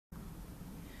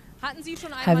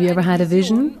Have you ever had a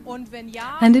vision?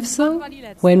 And if so,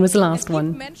 when was the last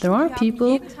one? There are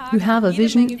people who have a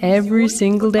vision every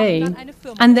single day,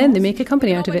 and then they make a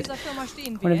company out of it.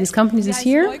 One of these companies is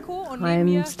here.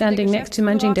 I'm standing next to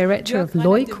Managing Director of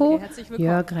Leuco,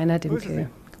 Jörg Reiner Dimke.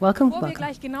 Welcome,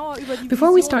 welcome.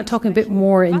 Before we start talking a bit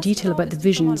more in detail about the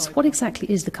visions, what exactly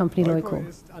is the company Leuco?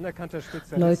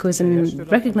 Leuco is a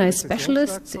recognized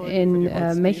specialist in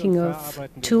making of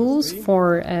tools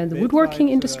for the woodworking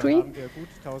industry.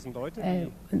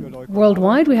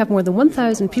 Worldwide, we have more than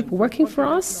 1,000 people working for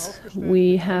us.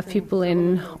 We have people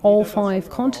in all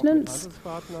 5 continents.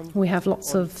 We have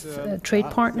lots of trade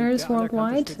partners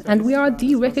worldwide, and we are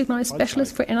the recognized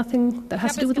specialist for anything that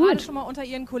has to do with wood.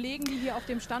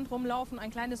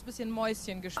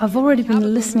 I've already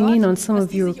been listening in on some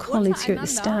of your colleagues here at the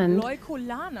stand,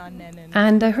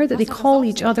 and I heard that they call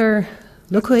each other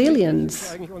Leuco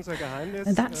aliens.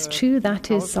 And that's true, that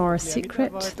is our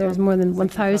secret. There's more than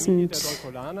 1,000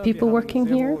 people working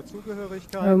here.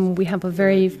 We have a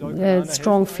very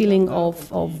strong feeling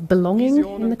of belonging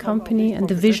in the company, and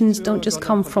the visions don't just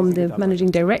come from the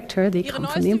managing director, they come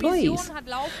from the employees.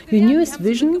 Your newest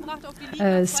vision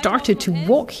started to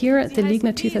walk here at the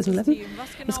Ligna 2011.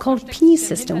 It's called P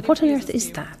system. What on earth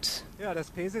is that?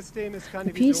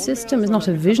 The P system is not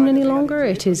a vision any longer,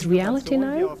 it is reality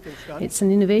now. It's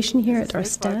an innovation here at our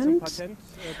stand.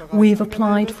 We've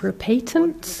applied for a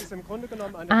patent,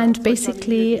 and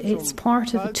basically it's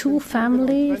part of a tool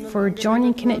family for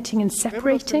joining, connecting and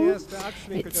separating.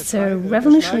 It's a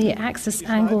revolutionary axis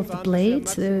angle of the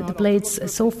blades. The blades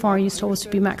so far used to always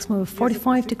be a maximum of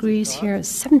 45 degrees, here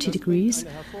 70 degrees,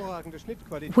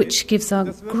 which gives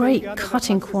a great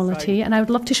cutting quality, and I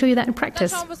would love to show you that in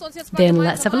practice. Then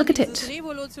let's have a look at it.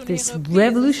 This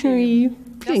revolutionary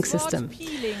peeling system.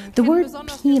 The word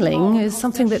peeling is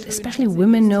something that especially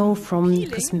women know from the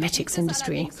cosmetics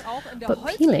industry, but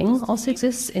peeling also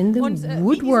exists in the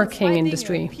woodworking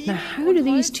industry. Now, how do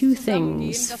these two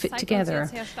things fit together?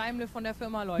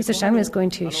 Mr. Steimle is going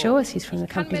to show us. He's from the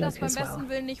company Leuco as well.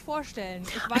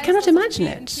 I cannot imagine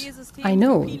it. I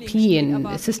know P in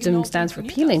the system stands for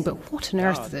peeling, but what on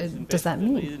earth does that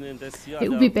mean? It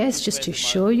would be best just to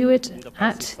show you it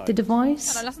at the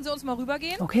device.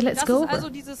 Okay, let's go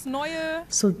over.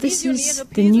 So this is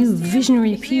the new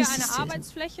visionary P system.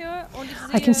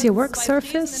 I can see a work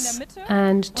surface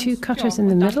and 2 cutters in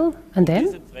the middle, and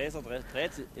then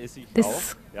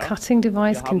this cutting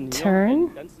device can turn.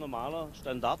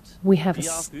 We have a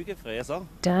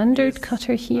standard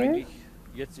cutter here,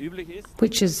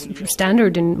 which is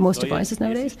standard in most devices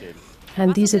nowadays.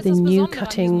 And these are the new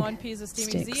cutting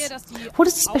sticks. What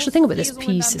is the special thing about this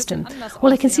P system?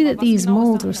 Well, I can see that these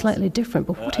molds are slightly different,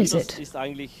 but what is it?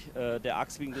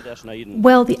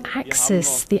 Well, the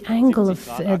axis, the angle of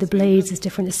the blades is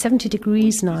different. It's 70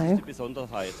 degrees now.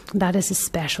 That is a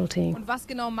specialty.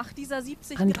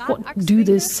 And what do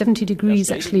those 70 degrees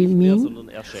actually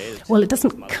mean? Well, it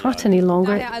doesn't cut any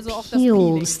longer. It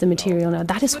peels the material now.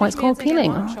 That is why it's called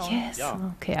peeling. Oh, yes.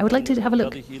 Okay, I would like to have a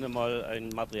look.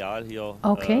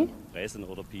 Okay,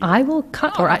 I will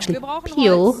cut, or actually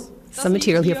peel, some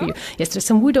material here for you. Yes, there's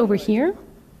some wood over here.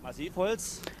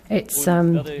 It's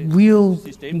real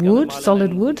wood,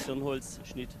 solid wood.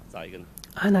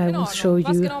 And I will show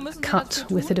you a cut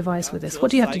with the device with this. What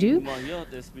do you have to do?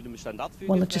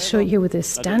 Well, I'll just show you here with this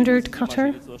standard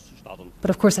cutter.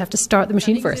 But of course I have to start the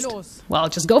machine first. Well,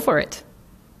 just go for it.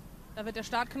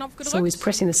 So he's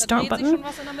pressing the start button.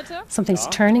 Something's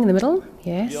turning in the middle.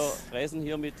 Yes. Yes.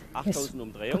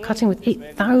 We're cutting with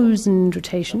 8,000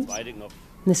 rotations. And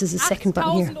this is the second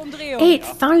button here.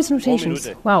 8,000 rotations.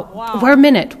 Wow. Per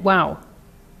minute. Wow.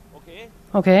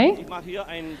 Okay.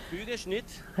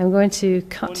 I'm going to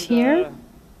cut here.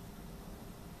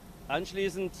 And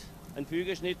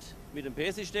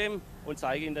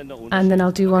then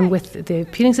I'll do one with the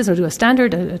peeling system. I'll do a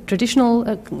standard, a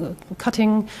traditional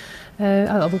cutting.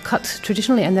 I will cut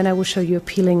traditionally, and then I will show you a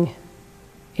peeling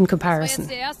in comparison.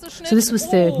 So this was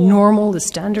the normal, the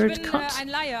standard cut.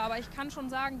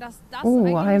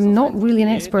 Oh, I'm not really an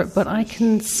expert, but I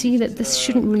can see that this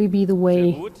shouldn't really be the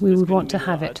way we would want to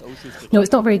have it. No,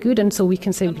 it's not very good, and so we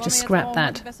can say we just scrap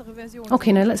that.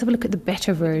 Okay, now let's have a look at the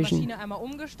better version.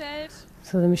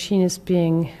 So the machine is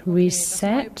being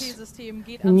reset.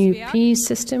 The new P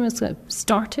system is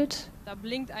started.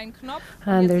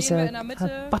 And there's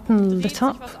a button lit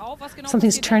up.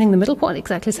 Something's turning in the middle. What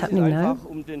exactly is happening now?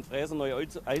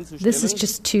 This is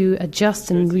just to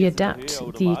adjust and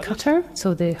readapt the cutter.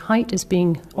 So the height is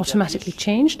being automatically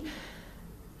changed.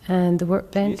 And the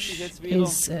workbench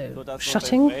is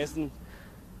shutting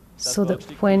so that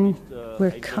when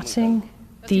we're cutting,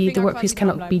 the workpiece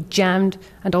cannot be jammed,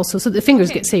 and also so the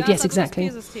fingers get saved. Yes,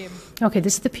 exactly. Okay,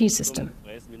 this is the P system.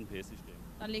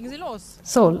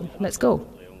 So let's go.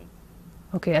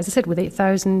 Okay, as I said, with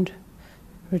 8,000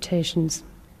 rotations.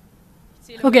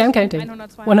 Okay, I'm counting.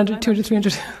 100, 200,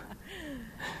 300.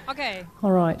 Okay.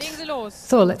 All right.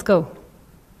 So let's go.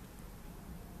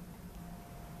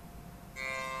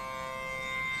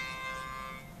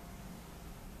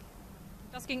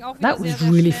 That was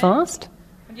really fast.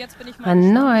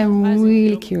 And now I'm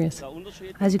really curious.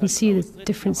 As you can see, the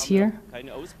difference here.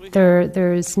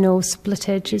 There's no split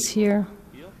edges here.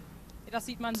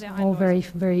 All very,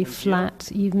 very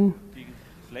flat, even.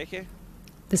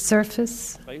 The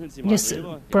surface, just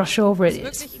brush over it.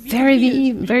 It's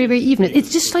very, very even.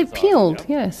 It's just like peeled.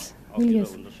 Yes, it really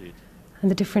is. And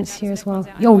the difference here as well.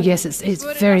 Oh yes, it's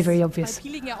very, very obvious.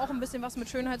 Yeah,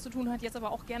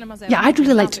 I'd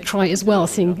really like to try it as well,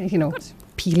 seeing, you know,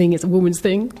 peeling is a woman's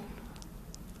thing.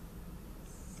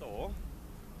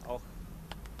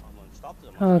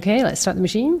 Okay, let's start the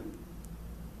machine.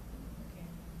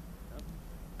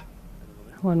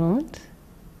 One moment.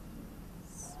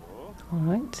 All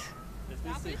right.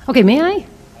 Okay, may I?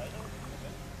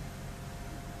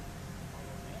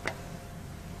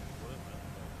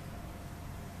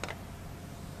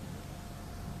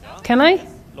 Can I?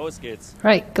 Los geht's.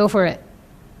 Right, go for it.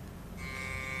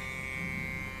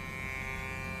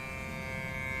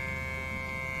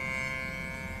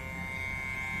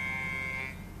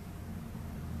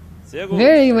 Sehr gut.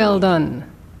 Very well done.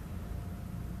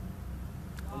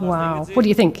 Wow. What do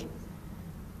you think?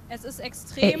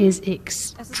 It is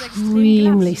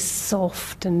extremely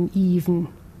soft and even.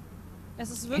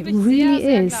 It really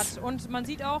is.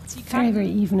 Very, very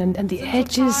even, and the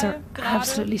edges are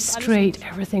absolutely straight.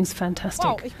 Everything's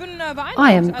fantastic.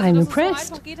 I'm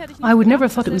impressed. I would never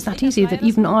have thought it was that easy, that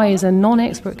even I, as a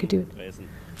non-expert, could do it.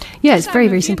 Yeah, it's very,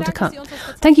 very simple to cut.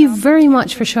 Thank you very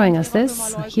much for showing us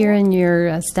this here in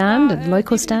your stand, at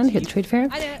Leuco stand here at the trade fair.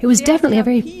 It was definitely a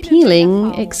very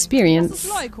appealing experience.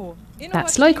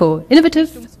 That's Leuco, innovative,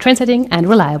 trendsetting and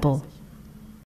reliable.